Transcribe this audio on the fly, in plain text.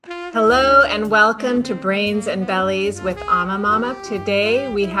Hello and welcome to Brains and Bellies with Ama Mama.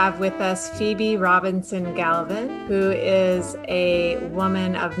 Today we have with us Phoebe Robinson Galvin, who is a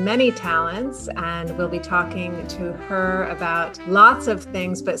woman of many talents, and we'll be talking to her about lots of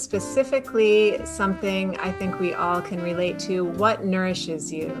things, but specifically something I think we all can relate to: what nourishes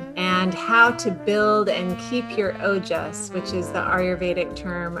you and how to build and keep your ojas, which is the Ayurvedic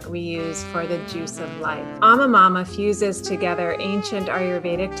term we use for the juice of life. Ama Mama fuses together ancient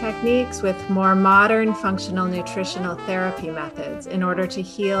Ayurvedic techniques with more modern functional nutritional therapy methods in order to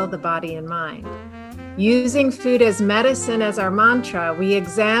heal the body and mind. Using food as medicine as our mantra, we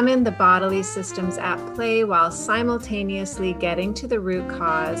examine the bodily systems at play while simultaneously getting to the root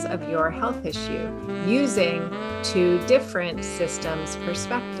cause of your health issue, using two different systems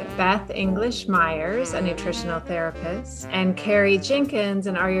perspective. Beth English Myers, a nutritional therapist, and Carrie Jenkins,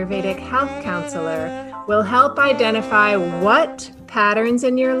 an Ayurvedic health counselor, will help identify what patterns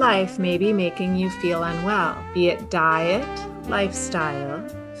in your life may be making you feel unwell, be it diet, lifestyle,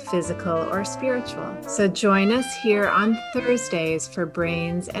 physical, or spiritual. So join us here on Thursdays for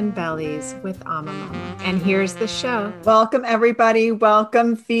Brains and Bellies with Ama Mama. And here's the show. Welcome, everybody.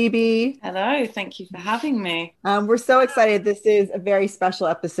 Welcome, Phoebe. Hello. Thank you for having me. We're so excited. This is a very special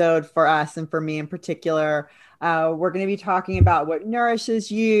episode for us and for me in particular. We're going to be talking about what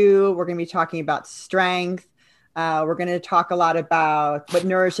nourishes you. We're going to be talking about strength. We're going to talk a lot about what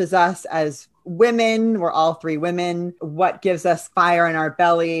nourishes us as women. We're all three women. What gives us fire in our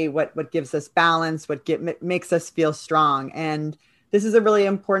belly? What gives us balance? What makes us feel strong? And this is a really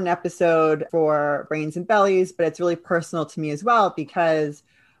important episode for Brains and Bellies, but it's really personal to me as well, because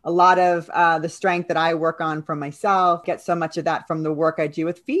a lot of the strength that I work on for myself, get so much of that from the work I do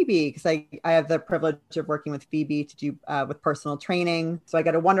with Phoebe, because I have the privilege of working with Phoebe to do with personal training. So I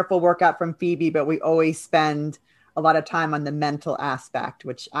get a wonderful workout from Phoebe, but we always spend a lot of time on the mental aspect,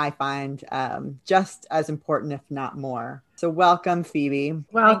 which I find just as important, if not more. So welcome, Phoebe.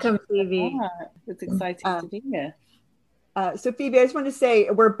 Welcome, Phoebe. It's exciting to be here. So Phoebe, I just want to say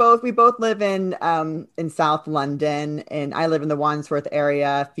we both live in South London, and I live in the Wandsworth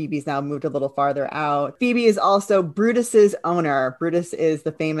area. Phoebe's now moved a little farther out. Phoebe is also Brutus's owner. Brutus is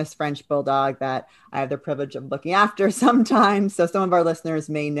the famous French bulldog that I have the privilege of looking after sometimes. So some of our listeners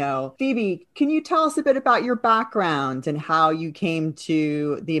may know. Phoebe, can you tell us a bit about your background and how you came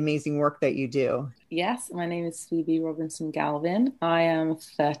to the amazing work that you do? Yes, my name is Phoebe Robinson Galvin. I am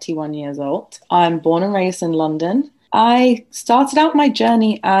 31 years old. I'm born and raised in London. I started out my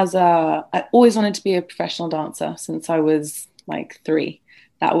journey I always wanted to be a professional dancer since I was like 3.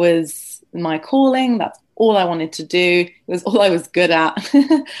 That was my calling. That's all I wanted to do. It was all I was good at,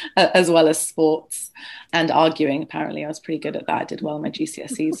 as well as sports and arguing. Apparently, I was pretty good at that. I did well in my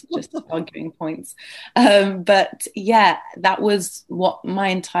GCSEs, just arguing points. But yeah, that was what my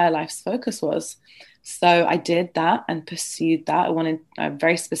entire life's focus was. So I did that and pursued that. I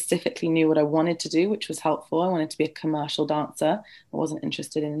very specifically knew what I wanted to do, which was helpful. I wanted to be a commercial dancer. I wasn't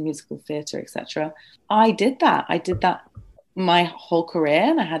interested in musical theatre, etc. I did that my whole career,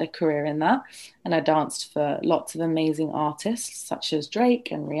 and I had a career in that. And I danced for lots of amazing artists such as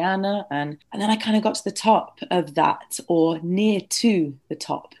Drake and Rihanna. And then I kind of got to the top of that, or near to the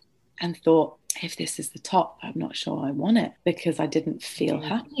top, and thought, if this is the top, I'm not sure I want it, because I didn't feel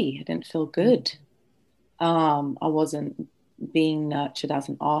happy. I didn't feel good. I wasn't being nurtured as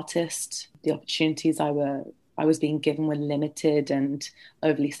an artist. The opportunities I was being given were limited and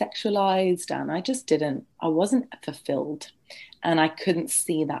overly sexualized, and I wasn't fulfilled. And I couldn't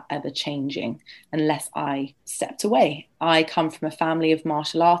see that ever changing unless I stepped away. I come from a family of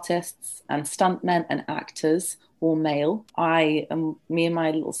martial artists and stuntmen and actors, all male. Me and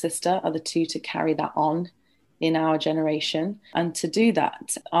my little sister are the two to carry that on in our generation. And to do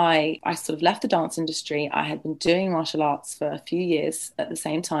that, I sort of left the dance industry. I had been doing martial arts for a few years at the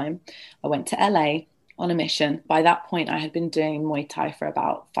same time. I went to LA on a mission. By that point, I had been doing Muay Thai for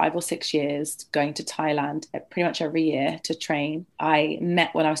about 5 or 6 years, going to Thailand pretty much every year to train. I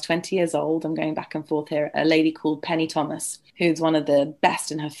met, when I was 20 years old, I'm going back and forth here, a lady called Penny Thomas, who's one of the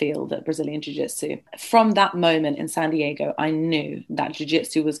best in her field at Brazilian Jiu-Jitsu. From that moment in San Diego, I knew that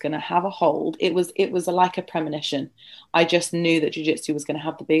Jiu-Jitsu was going to have a hold. It was like a premonition. I just knew that Jiu-Jitsu was going to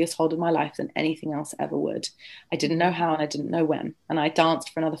have the biggest hold of my life than anything else ever would. I didn't know how and I didn't know when. And I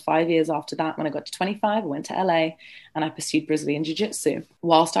danced for another 5 years after that. When I got to 25, I went to LA and I pursued Brazilian Jiu-Jitsu.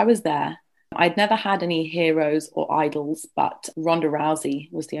 Whilst I was there, I'd never had any heroes or idols, but Ronda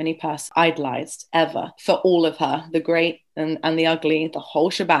Rousey was the only person I idolized ever, for all of her, the great and the ugly, the whole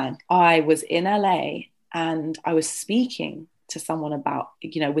shebang. I was in LA and I was speaking to someone about,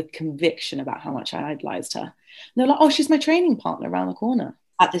 with conviction about how much I idolized her. And they're like, oh, she's my training partner around the corner.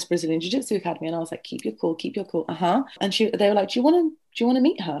 at this Brazilian Jiu-Jitsu academy, and I was like, keep your cool, keep your cool. And they were like, do you want to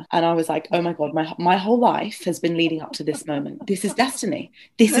meet her? And I was like, oh my God, my whole life has been leading up to this moment. This is destiny.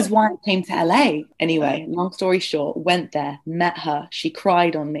 This is why I came to LA. Anyway, long story short, went there, met her. She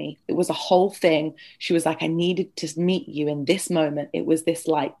cried on me. It was a whole thing. She was like, I needed to meet you in this moment. It was this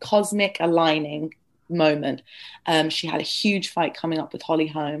like cosmic aligning moment. She had a huge fight coming up with Holly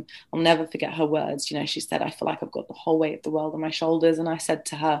Holm. I'll never forget her words. She said, I feel like I've got the whole weight of the world on my shoulders. And I said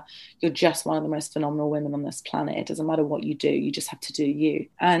to her, you're just one of the most phenomenal women on this planet. It doesn't matter what you do. You just have to do you.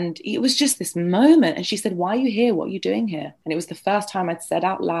 And it was just this moment. And she said, why are you here? What are you doing here? And it was the first time I'd said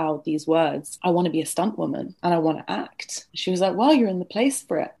out loud these words, I want to be a stunt woman and I want to act. She was like, well, you're in the place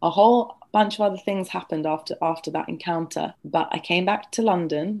for it. A whole bunch of other things happened after that encounter. But I came back to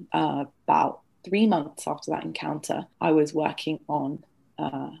London about 3 months after that encounter. I was working on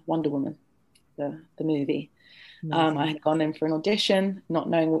Wonder Woman, the movie. I had gone in for an audition, not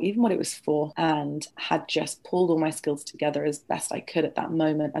knowing even what it was for, and had just pulled all my skills together as best I could at that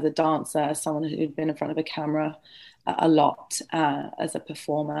moment as a dancer, as someone who'd been in front of a camera a lot, as a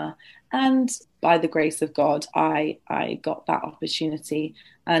performer. And by the grace of God, I got that opportunity.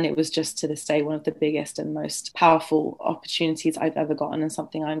 And it was just to this day one of the biggest and most powerful opportunities I've ever gotten, and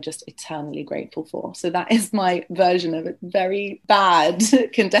something I'm just eternally grateful for. So that is my version of a very bad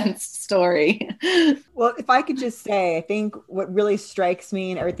condensed story. Well, if I could just say, I think what really strikes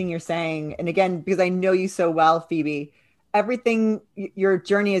me in everything you're saying, and again, because I know you so well, Phoebe, everything, your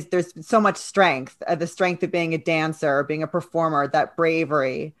journey is, there's so much strength, the strength of being a dancer, being a performer, that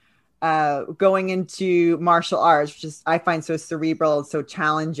bravery, going into martial arts, which is, I find so cerebral, so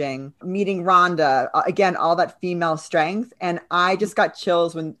challenging, meeting Rhonda, again, all that female strength. And I just got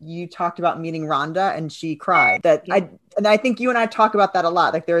chills when you talked about meeting Rhonda and she cried. And I think you and I talk about that a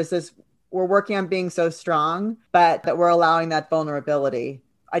lot. Like there's this, we're working on being so strong, but that we're allowing that vulnerability.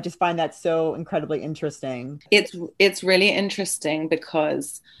 I just find that so incredibly interesting. It's really interesting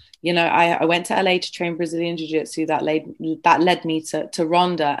because, I went to LA to train Brazilian Jiu-Jitsu. That led me to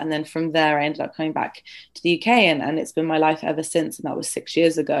Rhonda. And then from there, I ended up coming back to the UK, and it's been my life ever since. And that was 6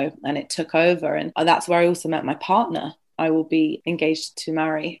 years ago, and it took over. And that's where I also met my partner. I will be engaged to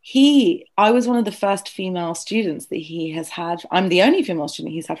marry. I was one of the first female students that he has had. I'm the only female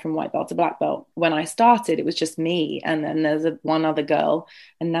student he's had from white belt to black belt. When I started, it was just me, and then there's one other girl,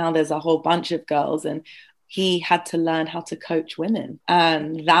 and now there's a whole bunch of girls. And he had to learn how to coach women.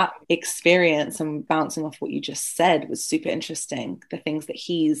 And that experience, and bouncing off what you just said, was super interesting. The things that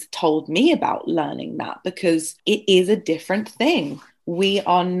he's told me about learning that, because it is a different thing. We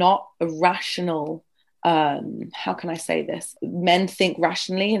are not rational. How can I say this? Men think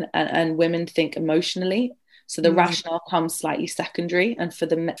rationally and women think emotionally. So the rationale comes slightly secondary, and for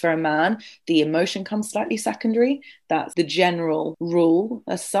a man, the emotion comes slightly secondary. That's the general rule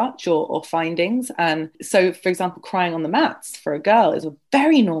as such, or findings. And so, for example, crying on the mats for a girl is a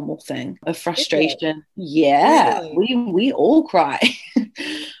very normal thing of frustration. Yeah, really? we all cry.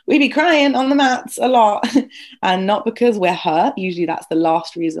 We be crying on the mats a lot, and not because we're hurt. Usually that's the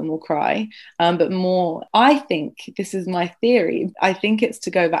last reason we'll cry, but more, I think, this is my theory, I think it's to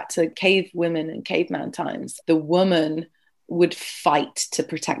go back to cave women and caveman times. The woman would fight to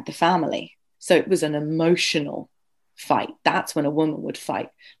protect the family. So it was an emotional fight. That's when a woman would fight.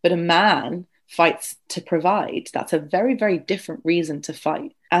 But a man fights to provide. That's a very, very different reason to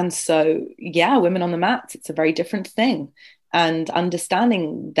fight. And so, yeah, women on the mats, it's a very different thing. And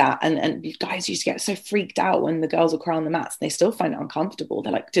understanding that, and guys used to get so freaked out when the girls would cry on the mats. They still find it uncomfortable.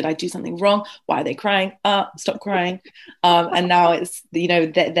 They're like, did I do something wrong? Why are they crying? Stop crying. And now it's,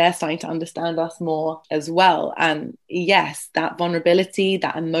 they're starting to understand us more as well. And yes, that vulnerability,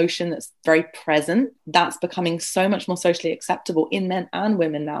 that emotion that's very present, that's becoming so much more socially acceptable in men and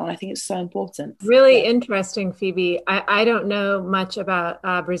women now. And I think it's so important. Really interesting, Phoebe. I don't know much about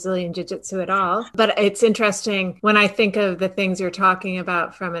Brazilian Jiu-Jitsu at all, but it's interesting when I think of the things you're talking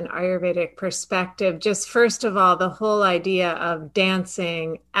about from an Ayurvedic perspective. Just first of all, the whole idea of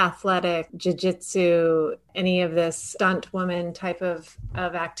dancing, athletic, jiu-jitsu, any of this stunt woman type of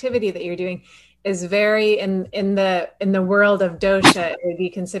activity that you're doing is very in the world of dosha, it would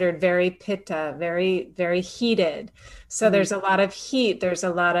be considered very pitta, very, very heated. So there's a lot of heat, there's a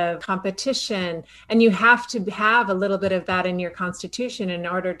lot of competition, and you have to have a little bit of that in your constitution in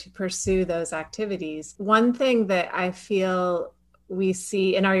order to pursue those activities. One thing that I feel we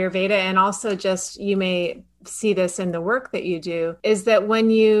see in Ayurveda, and also just you may see this in the work that you do, is that when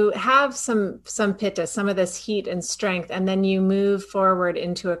you have some pitta, some of this heat and strength, and then you move forward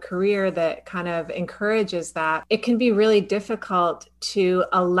into a career that kind of encourages that, it can be really difficult to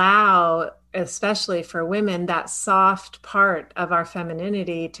allow especially for women, that soft part of our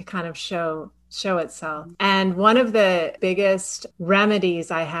femininity to kind of show itself. And one of the biggest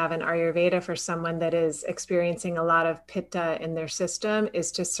remedies I have in Ayurveda for someone that is experiencing a lot of pitta in their system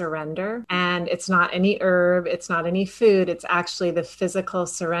is to surrender. And it's not any herb, it's not any food, it's actually the physical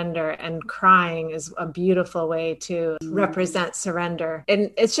surrender. And crying is a beautiful way to represent surrender. And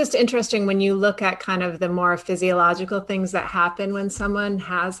it's just interesting when you look at kind of the more physiological things that happen when someone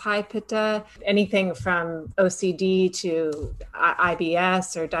has high pitta, anything from OCD to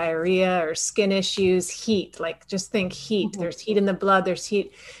IBS or diarrhea or skin issues, heat, like just think heat. There's heat in the blood, there's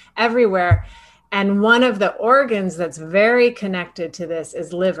heat everywhere. And one of the organs that's very connected to this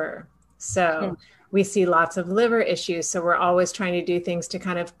is liver. So we see lots of liver issues. So we're always trying to do things to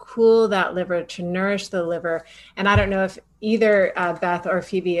kind of cool that liver, to nourish the liver. And I don't know if either Beth or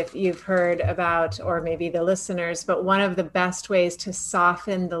Phoebe, if you've heard about, or maybe the listeners, but one of the best ways to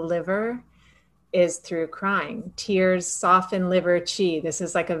soften the liver is through crying. Tears soften liver chi. This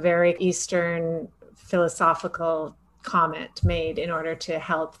is like a very Eastern philosophical comment made in order to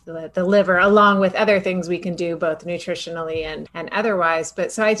help the liver, along with other things we can do both nutritionally and otherwise.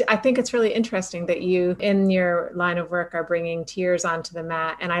 But so I think it's really interesting that you in your line of work are bringing tears onto the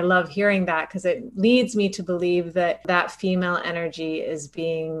mat. And I love hearing that because it leads me to believe that that female energy is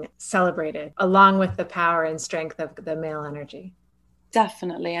being celebrated along with the power and strength of the male energy.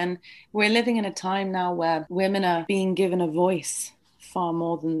 Definitely. And we're living in a time now where women are being given a voice far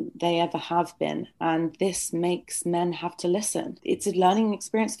more than they ever have been. And this makes men have to listen. It's a learning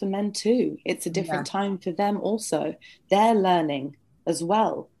experience for men too. It's a different time for them also. They're learning as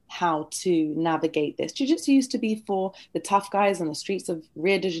well how to navigate this. Jiu-jitsu used to be for the tough guys on the streets of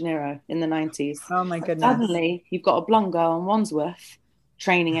Rio de Janeiro in the 90s. Oh my goodness. Suddenly you've got a blonde girl in Wandsworth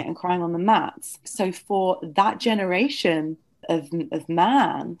training it and crying on the mats. So for that generation of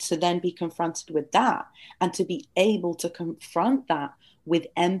man to then be confronted with that and to be able to confront that with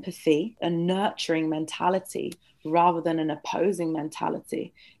empathy, a nurturing mentality rather than an opposing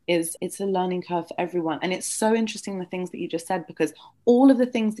mentality, it's a learning curve for everyone. And it's so interesting the things that you just said, because all of the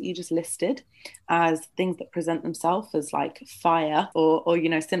things that you just listed as things that present themselves as like fire or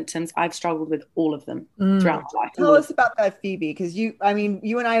symptoms, I've struggled with all of them throughout my life. Tell us about that, Phoebe, because you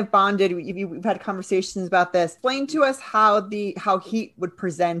and I have bonded. We've had conversations about this. Explain to us how heat would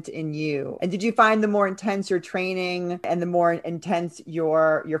present in you. And did you find the more intense your training and the more intense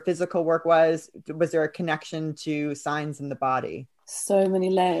your physical work was there a connection to signs in the body? So many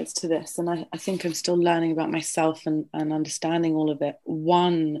layers to this, and I think I'm still learning about myself and understanding all of it.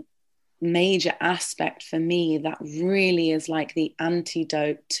 One major aspect for me that really is like the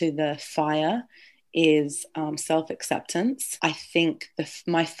antidote to the fire is self-acceptance. I think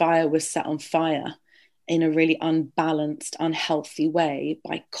my fire was set on fire in a really unbalanced, unhealthy way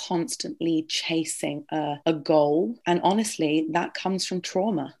by constantly chasing a goal. And honestly, that comes from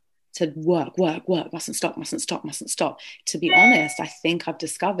trauma. To work, mustn't stop. To be honest, I think I've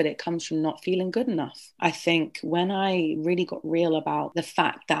discovered it comes from not feeling good enough. I think when I really got real about the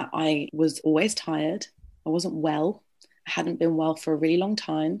fact that I was always tired, I wasn't well, I hadn't been well for a really long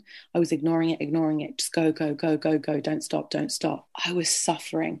time, I was ignoring it, just go, don't stop. I was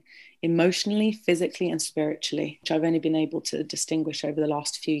suffering emotionally, physically, and spiritually, which I've only been able to distinguish over the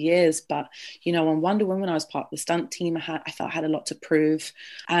last few years. But, on Wonder Woman, I was part of the stunt team. I felt I had a lot to prove.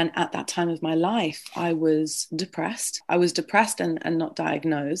 And at that time of my life, I was depressed. I was depressed and not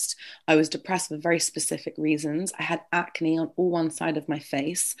diagnosed. I was depressed for very specific reasons. I had acne on all one side of my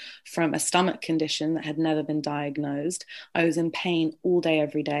face from a stomach condition that had never been diagnosed. I was in pain all day,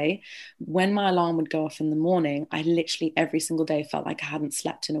 every day. When my alarm would go off in the morning, I literally every single day felt like I hadn't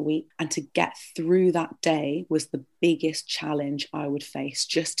slept in a week. And to get through that day was the biggest challenge I would face,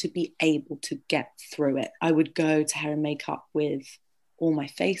 just to be able to get through it. I would go to hair and makeup with all my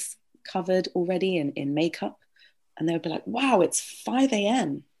face covered already in makeup. And they would be like, wow, it's 5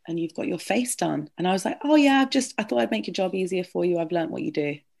 a.m. and you've got your face done. And I was like, oh yeah, I thought I'd make your job easier for you. I've learned what you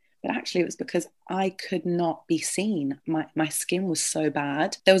do. But actually it was because I could not be seen. My skin was so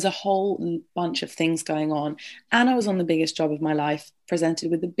bad. There was a whole bunch of things going on. And I was on the biggest job of my life,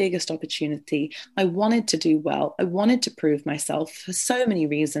 presented with the biggest opportunity. I wanted to do well. I wanted to prove myself for so many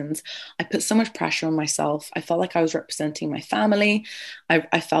reasons. I put so much pressure on myself. I felt like I was representing my family.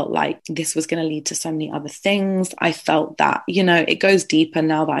 I felt like this was going to lead to so many other things. I felt that, it goes deeper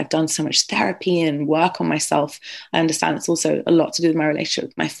now that I've done so much therapy and work on myself. I understand it's also a lot to do with my relationship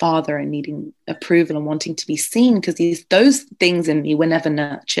with my father and needing approval and wanting to be seen, because those things in me were never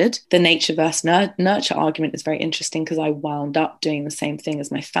nurtured. The nature versus nurture argument is very interesting, because I wound up doing the same thing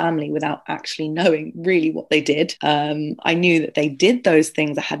as my family without actually knowing really what they did. I knew that they did those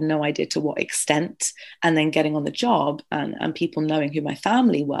things. I had no idea to what extent. And then getting on the job and people knowing who my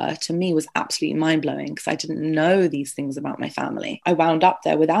family were, to me, was absolutely mind-blowing, because I didn't know these things about my family. I wound up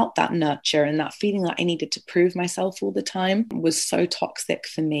there without that nurture, and that feeling that I needed to prove myself all the time was so toxic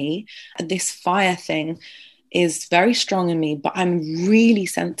for me. This fire thing is very strong in me, but I'm really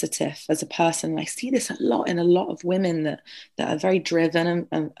sensitive as a person. I see this a lot in a lot of women that are very driven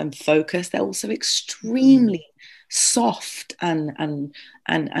and focused. They're also extremely soft and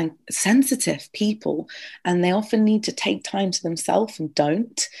sensitive people, and they often need to take time to themselves and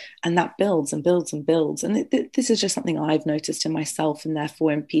don't, and that builds and builds and builds. And this is just something I've noticed in myself, and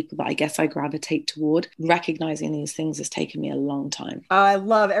therefore in people that I guess I gravitate toward. Recognizing these things has taken me a long time. I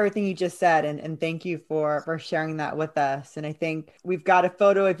love everything you just said, and thank you for sharing that with us. And I think we've got a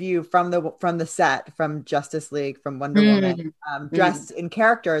photo of you from the set from Justice League, from Wonder Woman, dressed in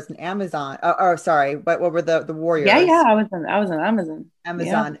character as an Amazon. Sorry, what were the warriors? Yeah, I was an Amazon.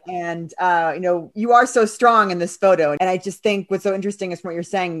 Yeah. And you are so strong in this photo, and I just think what's so interesting is what you're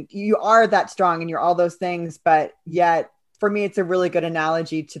saying. You are that strong and you're all those things, but yet for me, it's a really good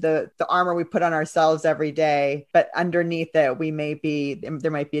analogy to the armor we put on ourselves every day, but underneath it,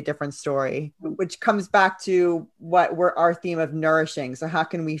 there might be a different story, which comes back to what our theme of nourishing. So how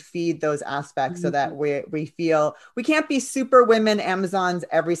can we feed those aspects so that we feel we can't be super women Amazons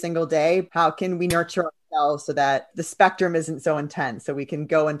every single day? How can we nurture ourselves so that the spectrum isn't so intense, so we can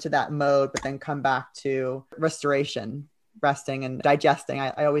go into that mode, but then come back to restoration, resting and digesting?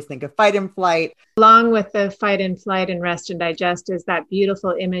 I always think of fight and flight. Along with the fight and flight and rest and digest is that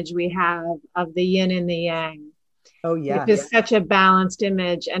beautiful image we have of the yin and the yang. Oh, yeah. Which is such a balanced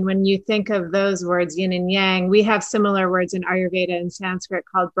image. And when you think of those words, yin and yang, we have similar words in Ayurveda and Sanskrit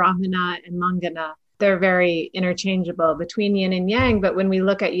called Brahmana and Mangana. They're very interchangeable between yin and yang. But when we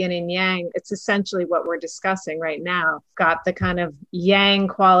look at yin and yang, it's essentially what we're discussing right now. Got the kind of yang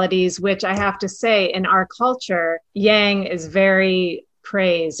qualities, which I have to say in our culture, yang is very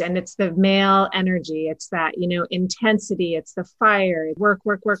praised, and it's the male energy. It's that, intensity. It's the fire, work,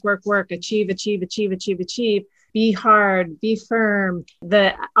 achieve, be hard, be firm.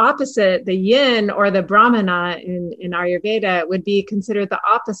 The opposite, the yin or the Brahmana in Ayurveda, would be considered the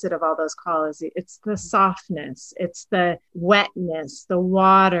opposite of all those qualities. It's the softness, it's the wetness, the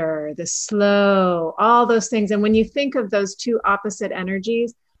water, the slow, all those things. And when you think of those two opposite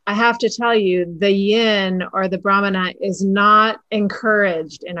energies, I have to tell you, the yin or the Brahmana is not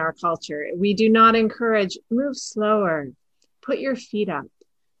encouraged in our culture. We do not encourage, move slower, put your feet up,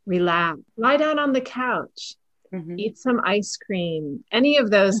 relax, lie down on the couch. Eat some ice cream. Any of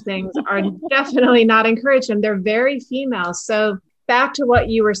those things are definitely not encouraged, and they're very female. So back to what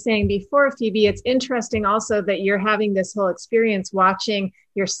you were saying before, Phoebe, it's interesting also that you're having this whole experience watching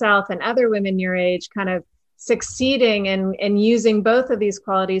yourself and other women your age kind of succeeding and using both of these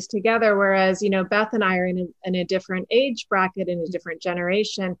qualities together. Whereas, Beth and I are in a different age bracket, in a different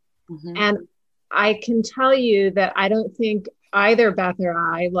generation. And I can tell you that I don't think either Beth or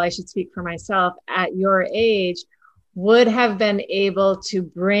I should speak for myself, at your age, would have been able to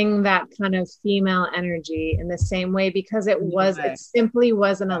bring that kind of female energy in the same way, because it simply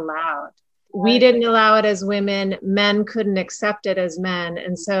wasn't allowed. We didn't allow it as women. Men couldn't accept it as men.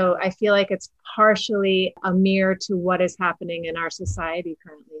 And so I feel like it's partially a mirror to what is happening in our society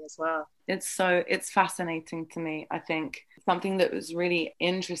currently as well. It's fascinating to me. I think something that was really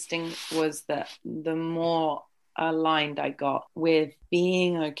interesting was that the more aligned I got with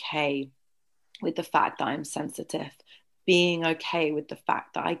being okay with the fact that I'm sensitive, being okay with the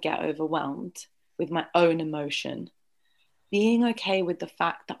fact that I get overwhelmed with my own emotion, being okay with the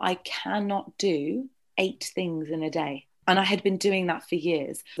fact that I cannot do 8 things in a day. And I had been doing that for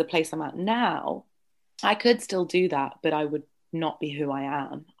years. The place I'm at now, I could still do that, but I would not be who I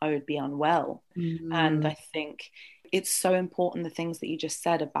am. I would be unwell. And I think it's so important, the things that you just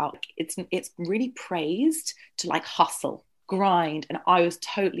said about it's really praised to hustle, grind. And I was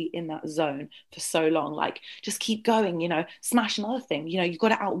totally in that zone for so long. Just keep going, smash another thing. You've got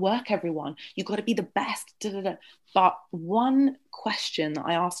to outwork everyone. You've got to be the best. But one question that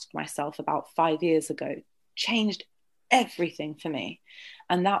I asked myself about 5 years ago changed everything for me.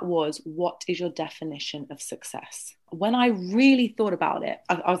 And that was, what is your definition of success? When I really thought about it,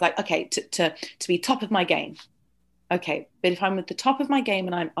 I was like, okay, to be top of my game. Okay, but if I'm at the top of my game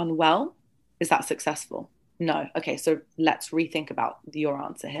and I'm unwell, is that successful? No. Okay, so let's rethink about your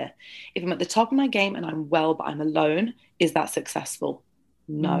answer here. If I'm at the top of my game and I'm well, but I'm alone, is that successful?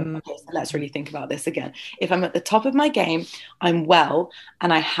 No. Okay, so let's really think about this again. If I'm at the top of my game, I'm well,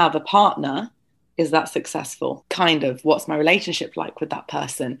 and I have a partner, is that successful? Kind of. What's my relationship like with that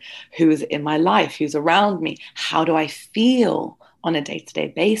person? Who's in my life? Who's around me? How do I feel on a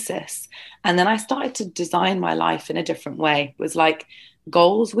day-to-day basis? And then I started to design my life in a different way. It was like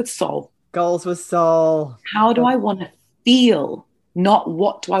goals with soul. Goals with soul. How do I want to feel? Not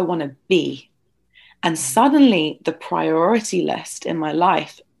what do I want to be? And suddenly the priority list in my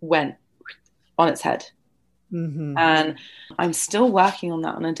life went on its head. Mm-hmm. And I'm still working on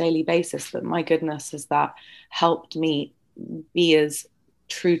that on a daily basis. But my goodness, has that helped me be as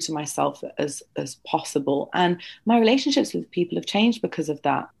true to myself as possible. And my relationships with people have changed because of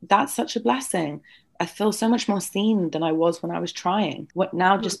that. That's such a blessing. I feel so much more seen than I was when I was trying. What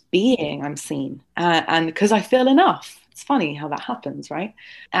now, just being, I'm seen. And because I feel enough. It's funny how that happens, right?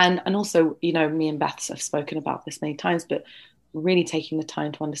 And also, you know, me and Beth have spoken about this many times, but really taking the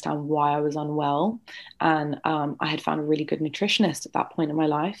time to understand why I was unwell. And I had found a really good nutritionist at that point in my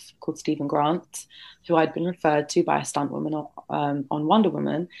life called Stephen Grant, who I'd been referred to by a stunt woman on Wonder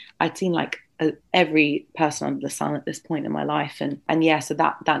Woman. I'd seen like every person under the sun at this point in my life. And yeah, so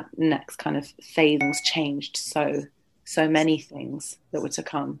that next kind of phase changed so many things that were to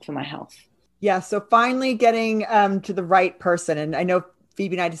come for my health. Yeah. So finally getting to the right person. And I know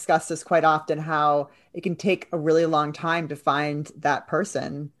Phoebe and I discuss this quite often, how it can take a really long time to find that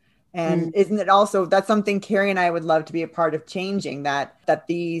person. And isn't it also, that's something Carrie and I would love to be a part of changing, that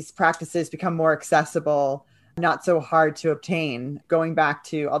these practices become more accessible, not so hard to obtain. Going back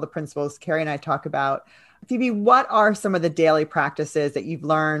to all the principles Carrie and I talk about. Phoebe, what are some of the daily practices that you've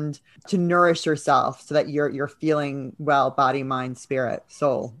learned to nourish yourself so that you're feeling well, body, mind, spirit,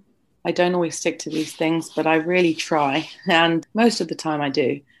 soul? I don't always stick to these things, but I really try. And most of the time I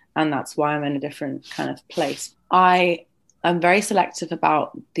do. And that's why I'm in a different kind of place. I am very selective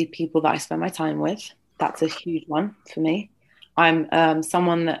about the people that I spend my time with. That's a huge one for me. I'm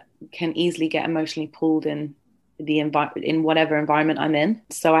someone that can easily get emotionally pulled in in whatever environment I'm in.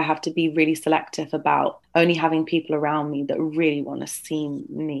 So I have to be really selective about only having people around me that really want to see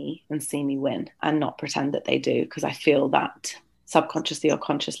me and see me win, and not pretend that they do, because I feel that subconsciously or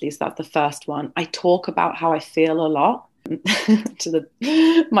consciously. So that's the first one. I talk about how I feel a lot.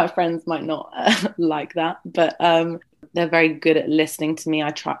 My friends might not like that, but they're very good at listening to me.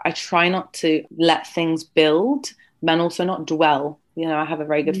 I try not to let things build, and also not dwell. You know, I have a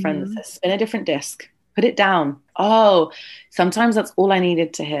very good friend that says, spin a different disc, put it down. Oh, sometimes that's all I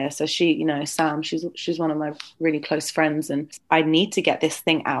needed to hear. So she, you know, Sam, she's one of my really close friends, and I need to get this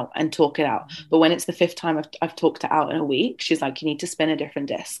thing out and talk it out. But when it's the fifth time I've talked it out in a week, she's like, you need to spin a different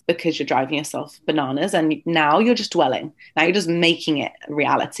disc because you're driving yourself bananas, and now you're just dwelling. Now you're just making it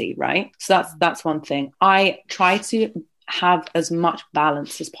reality, right? So that's one thing. I try to have as much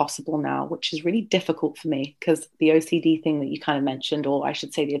balance as possible now, which is really difficult for me, because the OCD thing that you kind of mentioned, or I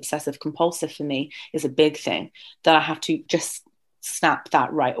should say the obsessive compulsive for me, is a big thing that I have to just snap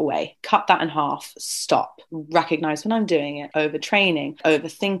that right away, cut that in half, stop, recognize when I'm doing it, overtraining,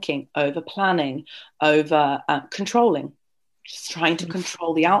 overthinking, over planning, over controlling, just trying to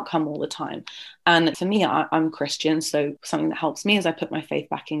control the outcome all the time. And for me, I'm Christian, so something that helps me is I put my faith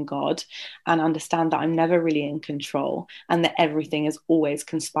back in God and understand that I'm never really in control, and that everything is always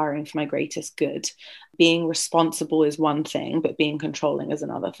conspiring for my greatest good. Being responsible is one thing, but being controlling is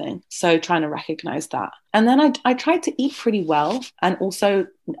another thing. So trying to recognize that. And then I tried to eat pretty well, and also,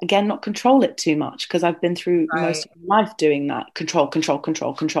 again, not control it too much, because I've been through most of my life doing that. Control.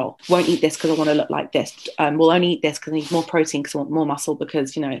 Won't eat this because I want to look like this. Will only eat this because I need more protein, because I want more muscle,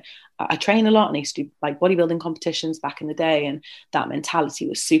 because, you know, I train a lot, and I used to do like bodybuilding competitions back in the day. And that mentality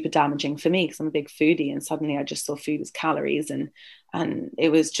was super damaging for me, because I'm a big foodie, and suddenly I just saw food as calories, and it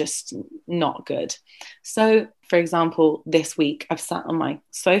was just not good. So, for example, this week I've sat on my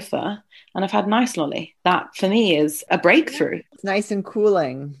sofa and I've had an ice lolly. That for me is a breakthrough. It's nice and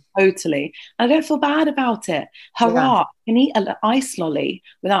cooling. Totally. And I don't feel bad about it. Hurrah. Yeah. I can eat an ice lolly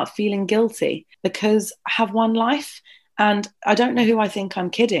without feeling guilty, because I have one life. And I don't know who I think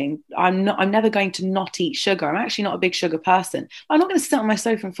I'm kidding. I'm never going to not eat sugar. I'm actually not a big sugar person. I'm not going to sit on my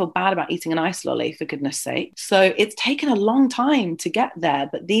sofa and feel bad about eating an ice lolly, for goodness sake. So it's taken a long time to get there.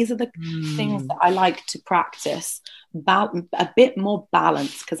 But these are the things that I like to practice. A bit more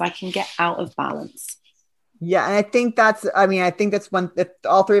balance, because I can get out of balance. Yeah. And I think that's one that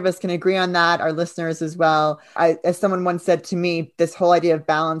all three of us can agree on that, our listeners as well. As someone once said to me, this whole idea of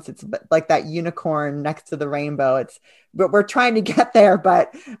balance, it's like that unicorn next to the rainbow. But we're trying to get there,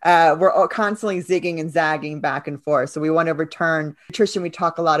 but we're all constantly zigging and zagging back and forth. So we want to return. Nutrition, we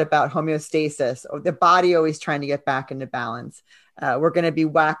talk a lot about homeostasis, or the body always trying to get back into balance. we're going to be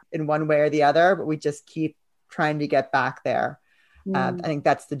whacked in one way or the other, but we just keep trying to get back there. I think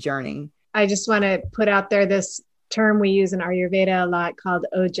that's the journey. I just want to put out there this term we use in Ayurveda a lot called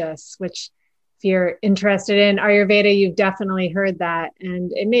ojas, which if you're interested in Ayurveda, you've definitely heard that.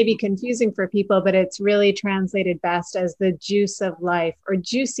 And it may be confusing for people, but it's really translated best as the juice of life or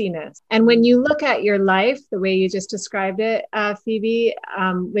juiciness. And when you look at your life, the way you just described it, Phoebe,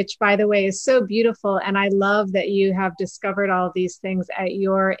 which by the way is so beautiful. And I love that you have discovered all these things at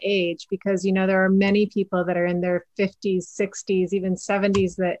your age, because, you know, there are many people that are in their 50s, 60s, even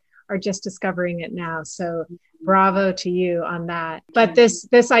 70s that are just discovering it now. So bravo to you on that. But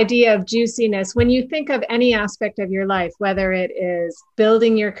this idea of juiciness, when you think of any aspect of your life, whether it is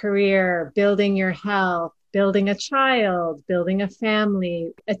building your career, building your health, building a child, building a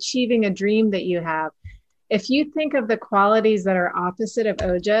family, achieving a dream that you have, if you think of the qualities that are opposite of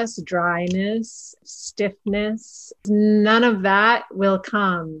ojas, dryness, stiffness, none of that will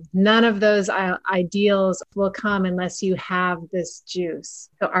come. None of those ideals will come unless you have this juice.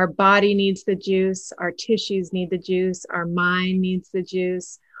 So our body needs the juice, our tissues need the juice, our mind needs the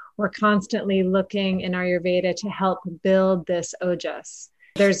juice. We're constantly looking in Ayurveda to help build this ojas.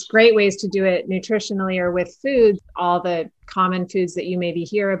 There's great ways to do it nutritionally or with food, all the common foods that you maybe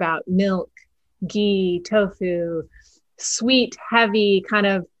hear about, milk, ghee, tofu, sweet, heavy, kind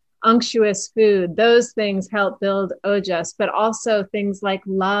of unctuous food. Those things help build ojas, but also things like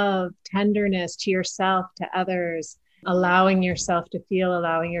love, tenderness to yourself, to others, allowing yourself to feel,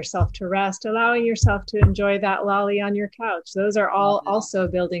 allowing yourself to rest, allowing yourself to enjoy that lolly on your couch. Those are all also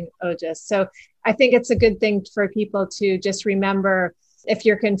building ojas. So I think it's a good thing for people to just remember, if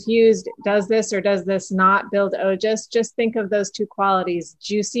you're confused, does this or does this not build ojas? Just think of those two qualities,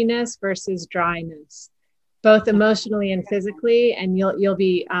 juiciness versus dryness, both emotionally and physically, and you'll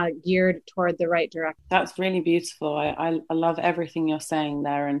be geared toward the right direction. That's really beautiful. I love everything you're saying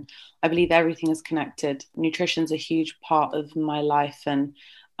there, and I believe everything is connected. Nutrition's a huge part of my life, and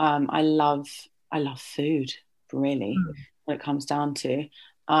I love food, really, when it comes down to.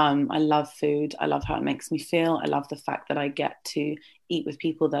 I love food. I love how it makes me feel. I love the fact that I get to eat with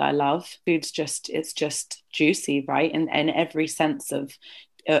people that I love. It's just juicy, right? In every sense of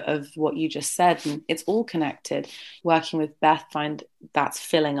what you just said, and it's all connected. Working with Beth, find that's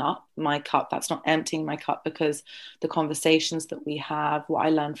filling up my cup. That's not emptying my cup, because the conversations that we have, what I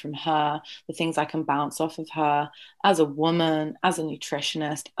learn from her, the things I can bounce off of her as a woman, as a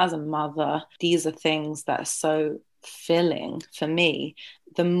nutritionist, as a mother, these are things that are so filling for me.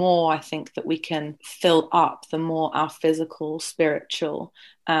 The more I think that we can fill up, the more our physical, spiritual,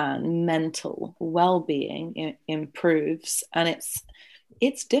 and mental well-being improves. And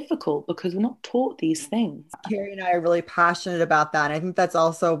it's difficult because we're not taught these things. Carrie and I are really passionate about that. And I think that's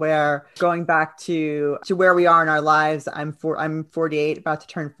also where, going back to where we are in our lives, I'm 48, about to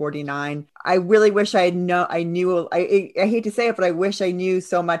turn 49. I really wish I hate to say it, but I wish I knew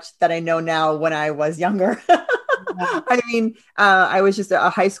so much that I know now when I was younger. I mean, I was just a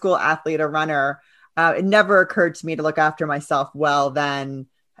high school athlete, a runner. It never occurred to me to look after myself well then,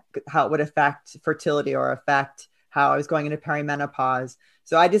 how it would affect fertility or affect how I was going into perimenopause.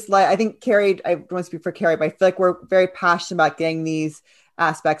 So I think Carrie, I don't want to speak for Carrie, but I feel like we're very passionate about getting these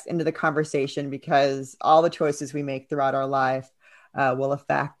aspects into the conversation, because all the choices we make throughout our life will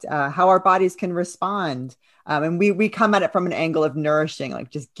affect how our bodies can respond. And we come at it from an angle of nourishing, like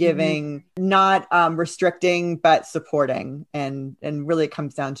just giving, not restricting, but supporting. And really it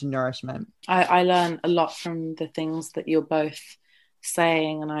comes down to nourishment. I learn a lot from the things that you're both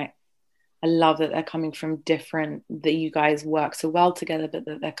saying. And I love that they're coming from different, that you guys work so well together, but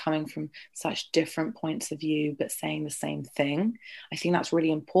that they're coming from such different points of view, but saying the same thing. I think that's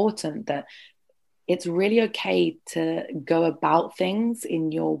really important, that it's really okay to go about things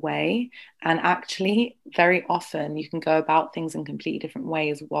in your way. And actually, very often you can go about things in completely different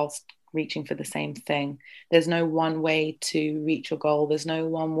ways whilst reaching for the same thing. There's no one way to reach your goal. There's no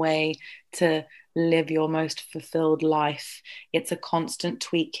one way to live your most fulfilled life. It's a constant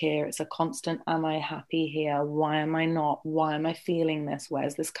tweak here. It's a constant, am I happy here? Why am I not? Why am I feeling this?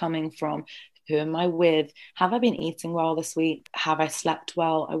 Where's this coming from? Who am I with? Have I been eating well this week? Have I slept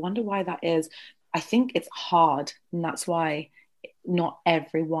well? I wonder why that is. I think it's hard, and that's why not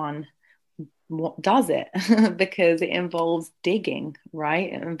everyone does it, because it involves digging,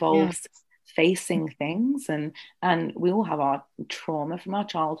 right? It involves facing things, and we all have our trauma from our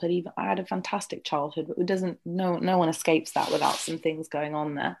childhood. Even I had a fantastic childhood, but no one escapes that without some things going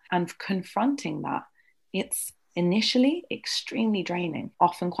on there. And confronting that, it's initially extremely draining,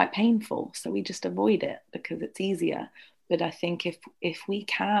 often quite painful. So we just avoid it because it's easier. But I think if we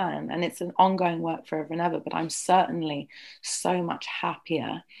can, and it's an ongoing work forever and ever, but I'm certainly so much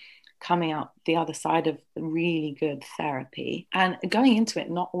happier coming out the other side of really good therapy and going into it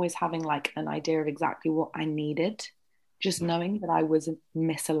not always having like an idea of exactly what I needed, just knowing that I was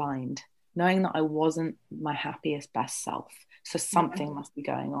misaligned, knowing that I wasn't my happiest best self. So something must be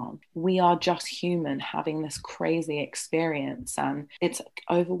going on. We are just human having this crazy experience, and it's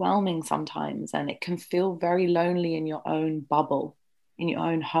overwhelming sometimes, and it can feel very lonely in your own bubble, in your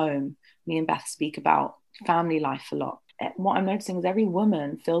own home. Me and Beth speak about family life a lot. What I'm noticing is every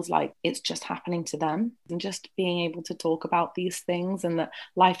woman feels like it's just happening to them, and just being able to talk about these things, and that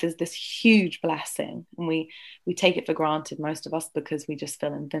life is this huge blessing, and we take it for granted, most of us, because we just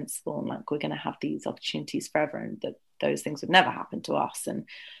feel invincible and like we're going to have these opportunities forever, and that those things would never happen to us.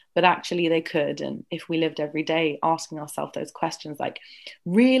 But actually they could. And if we lived every day asking ourselves those questions, like,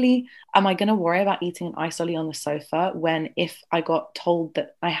 really, am I going to worry about eating an ice lolly on the sofa when if I got told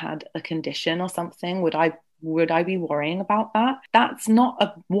that I had a condition or something, would I be worrying about that? That's not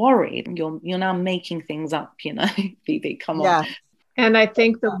a worry. You're now making things up, Phoebe, come on. And I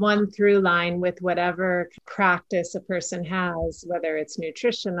think the one through line with whatever practice a person has, whether it's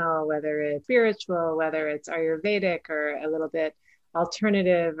nutritional, whether it's spiritual, whether it's Ayurvedic or a little bit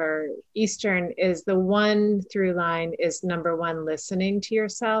alternative or Eastern, is the one through line is number one, listening to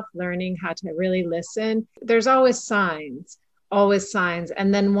yourself, learning how to really listen. There's always signs.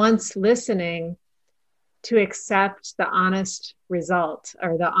 And then once listening, to accept the honest result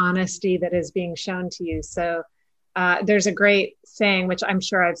or the honesty that is being shown to you. So there's a great saying, which I'm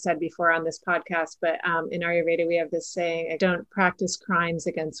sure I've said before on this podcast, but in Ayurveda, we have this saying, don't practice crimes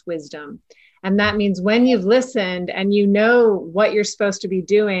against wisdom. And that means when you've listened and you know what you're supposed to be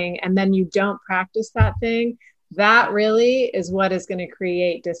doing, and then you don't practice that thing, that really is what is going to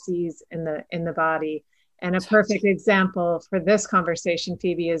create disease in the body. And a perfect example for this conversation,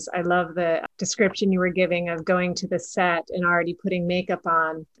 Phoebe, is I love the description you were giving of going to the set and already putting makeup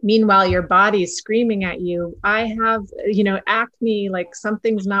on. Meanwhile, your body's screaming at you, I have, acne, like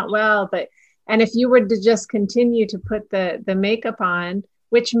something's not well. And if you were to just continue to put the makeup on,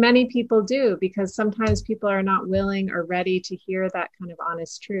 which many people do, because sometimes people are not willing or ready to hear that kind of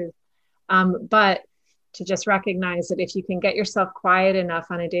honest truth. But to just recognize that if you can get yourself quiet enough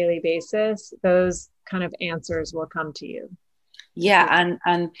on a daily basis, those kind of answers will come to you. Yeah.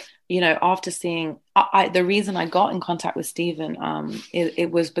 And after seeing, the reason I got in contact with Stephen,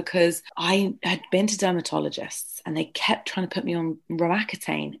 it was because I had been to dermatologists and they kept trying to put me on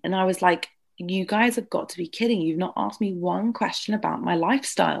Roaccutane. And I was like, you guys have got to be kidding. You've not asked me one question about my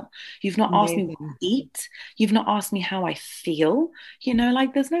lifestyle. You've not asked me what I eat. You've not asked me how I feel.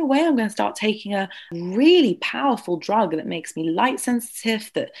 There's no way I'm going to start taking a really powerful drug that makes me light sensitive,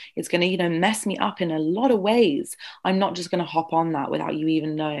 that is going to, mess me up in a lot of ways. I'm not just going to hop on that without you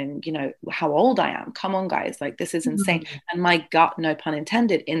even knowing, how old I am. Come on, guys. Like, this is insane. And my gut, no pun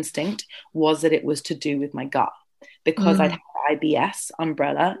intended, instinct was that it was to do with my gut, because I'd had IBS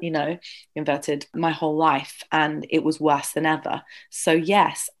umbrella, inverted, my whole life, and it was worse than ever. So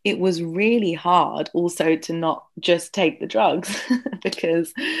yes, it was really hard also to not just take the drugs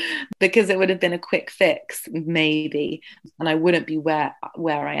because it would have been a quick fix maybe, and I wouldn't be where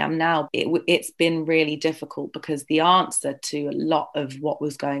I am now. It's been really difficult, because the answer to a lot of what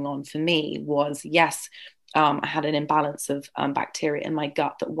was going on for me was, yes, I had an imbalance of bacteria in my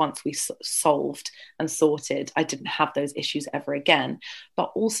gut that once we solved and sorted, I didn't have those issues ever again.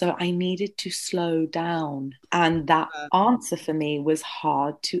 But also I needed to slow down. And that answer for me was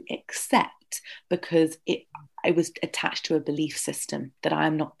hard to accept, because I was attached to a belief system that I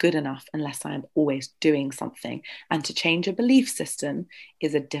am not good enough unless I am always doing something. And to change a belief system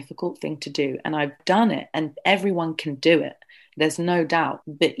is a difficult thing to do. And I've done it, and everyone can do it. There's no doubt,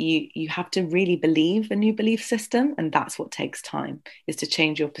 but you have to really believe a new belief system, and that's what takes time, is to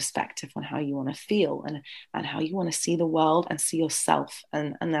change your perspective on how you want to feel and how you want to see the world and see yourself,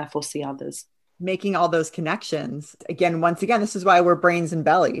 and therefore see others. Making all those connections. Once again, this is why we're brains and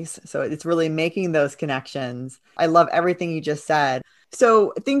bellies. So it's really making those connections. I love everything you just said.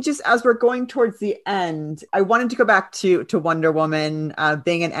 So I think just as we're going towards the end, I wanted to go back to Wonder Woman,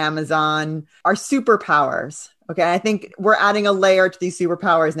 being an Amazon, our superpowers. Okay, I think we're adding a layer to these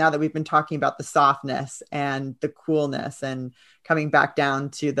superpowers now that we've been talking about the softness and the coolness, and coming back down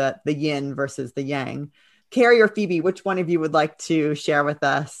to the yin versus the yang. Carrie or Phoebe, which one of you would like to share with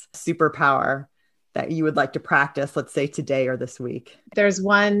us superpower that you would like to practice, let's say today or this week? There's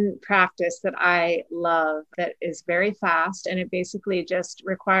one practice that I love that is very fast, and it basically just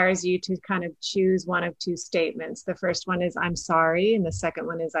requires you to kind of choose one of two statements. The first one is, I'm sorry. And the second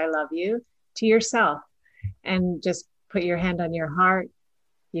one is, I love you, to yourself. And just Put your hand on your heart.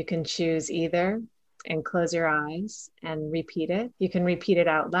 You can choose either and close your eyes and repeat it. You can repeat it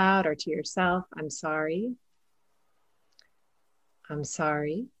out loud or to yourself. I'm sorry. I'm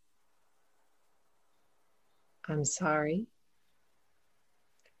sorry. I'm sorry.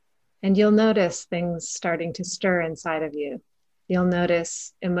 And you'll notice things starting to stir inside of you. You'll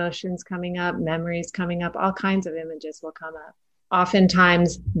notice emotions coming up, memories coming up, all kinds of images will come up.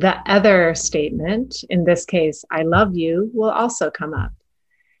 Oftentimes, the other statement, in this case, I love you, will also come up.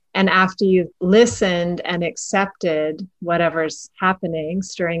 And after you've listened and accepted whatever's happening,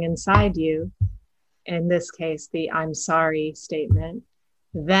 stirring inside you, in this case, the I'm sorry statement,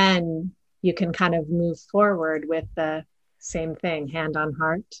 then you can kind of move forward with the same thing, hand on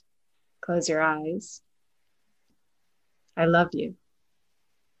heart, close your eyes. I love you.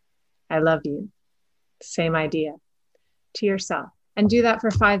 I love you. Same idea to yourself. And do that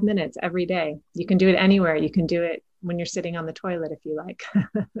for 5 minutes every day. You can do it anywhere. You can do it when you're sitting on the toilet, if you like.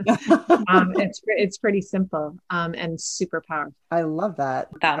 It's pretty simple and super powerful. I love that.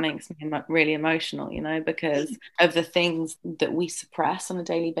 That makes me really emotional, because of the things that we suppress on a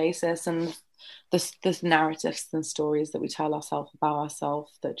daily basis and the narratives and stories that we tell ourselves about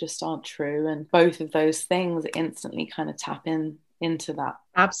ourselves that just aren't true. And both of those things instantly kind of tap into that.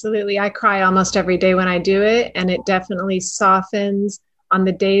 Absolutely. I cry almost every day when I do it, and it definitely softens. On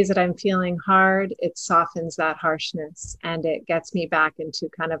the days that I'm feeling hard, it softens that harshness and it gets me back into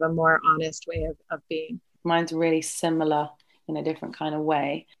kind of a more honest way of being. Mine's really similar in a different kind of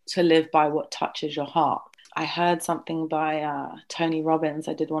way, to live by what touches your heart. I heard something by Tony Robbins.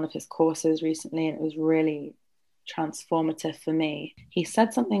 I did one of his courses recently and it was really transformative for me. He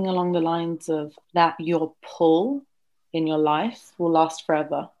said something along the lines of that your pull in your life will last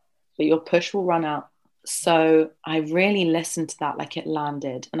forever, but your push will run out. So I really listened to that like it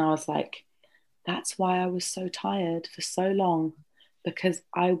landed. And I was like, that's why I was so tired for so long, because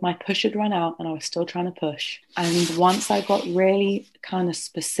my push had run out and I was still trying to push. And once I got really kind of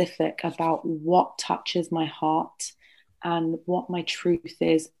specific about what touches my heart and what my truth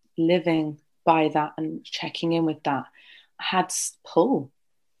is, living by that and checking in with that, I had pull.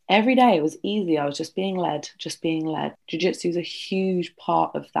 Every day it was easy. I was just being led. Jiu-jitsu is a huge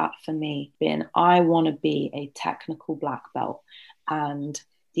part of that for me. I want to be a technical black belt, and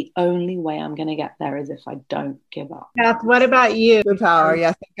the only way I'm going to get there is if I don't give up. Beth, what about you? Superpower.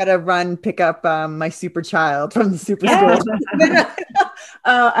 Yes, I got to pick up my super child from the super school.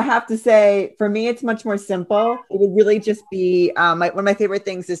 I have to say, for me, it's much more simple. It would really just be one of my favorite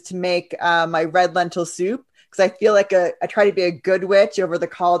things is to make my red lentil soup. Because I feel like I try to be a good witch over the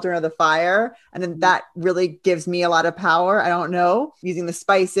cauldron of the fire. And then that really gives me a lot of power. I don't know, using the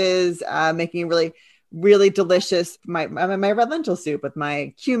spices, making it really, really delicious. My red lentil soup with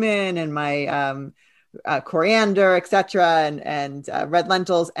my cumin and my coriander, etc., and red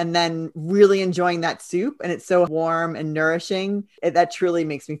lentils, and then really enjoying that soup. And it's so warm and nourishing. That truly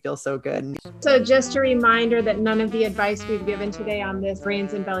makes me feel so good. So just a reminder that none of the advice we've given today on this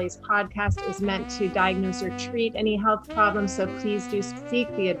Brains and Bellies podcast is meant to diagnose or treat any health problems. So please do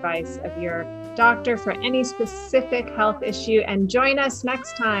seek the advice of your doctor for any specific health issue, and join us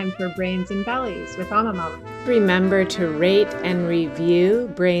next time for Brains and Bellies with Ama Mama. Remember to rate and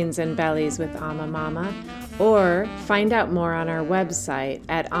review Brains and Bellies with Ama Mama, or find out more on our website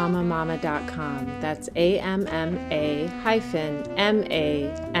at amamama.com. That's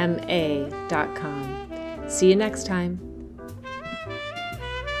AMMA-MAMA.com. See you next time.